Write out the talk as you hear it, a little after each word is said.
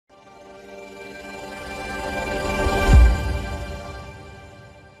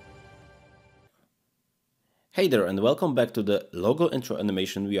Hey there and welcome back to the logo intro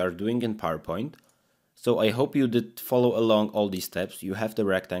animation we are doing in PowerPoint. So I hope you did follow along all these steps. You have the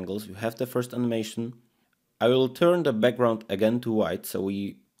rectangles, you have the first animation. I will turn the background again to white so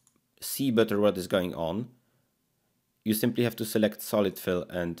we see better what is going on. You simply have to select solid fill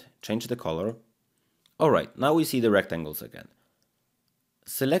and change the color. Alright, now we see the rectangles again.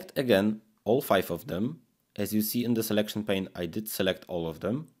 Select again all 5 of them. As you see in the selection pane, I did select all of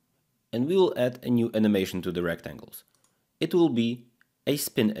them. And we will add a new animation to the rectangles. It will be a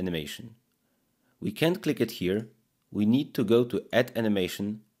spin animation. We can't click it here. We need to go to Add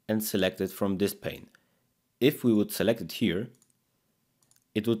Animation and select it from this pane. If we would select it here,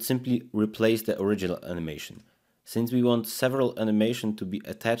 it would simply replace the original animation. Since we want several animations to be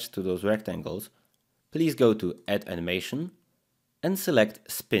attached to those rectangles, please go to Add Animation and select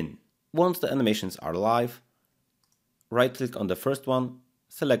Spin. Once the animations are live, right-click on the first one,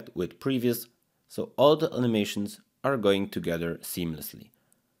 select with previous, so all the animations are going together seamlessly.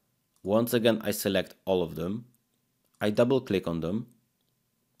 Once again, I select all of them, I double click on them,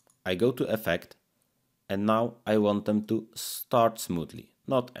 I go to Effect, and now I want them to start smoothly,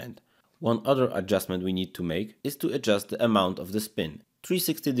 not end. One other adjustment we need to make is to adjust the amount of the spin.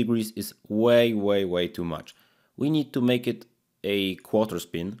 360 degrees is way too much. We need to make it a quarter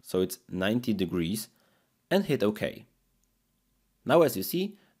spin, so it's 90 degrees, and hit OK. Now as you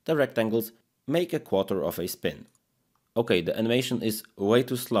see, the rectangles make a quarter of a spin. Okay, the animation is way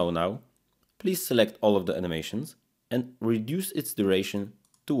too slow now. Please select all of the animations and reduce its duration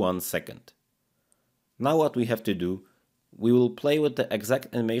to 1 second. Now what we have to do, we will play with the exact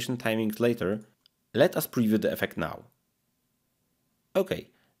animation timings later. Let us preview the effect now. Okay,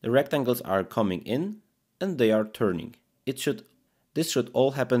 the rectangles are coming in and they are turning. This should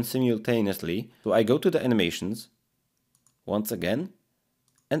all happen simultaneously. So I go to the animations once again,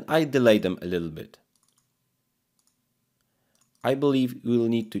 and I delay them a little bit. I believe we will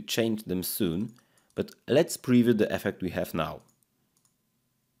need to change them soon, but let's preview the effect we have now.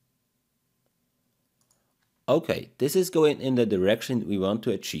 Okay, this is going in the direction we want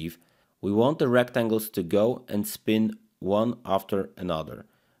to achieve. We want the rectangles to go and spin one after another.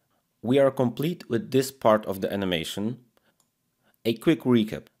 We are complete with this part of the animation. A quick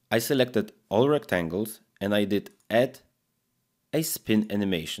recap. I selected all rectangles and I did add a spin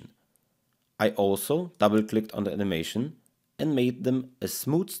animation. I also double-clicked on the animation and made them a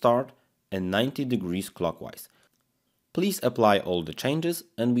smooth start and 90 degrees clockwise. Please apply all the changes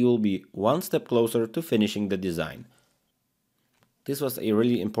and we will be one step closer to finishing the design. This was a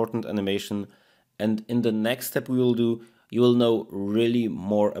really important animation, and in the next step we will do, you will know really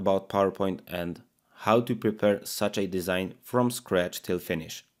more about PowerPoint and how to prepare such a design from scratch till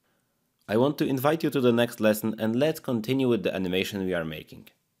finish. I want to invite you to the next lesson and let's continue with the animation we are making.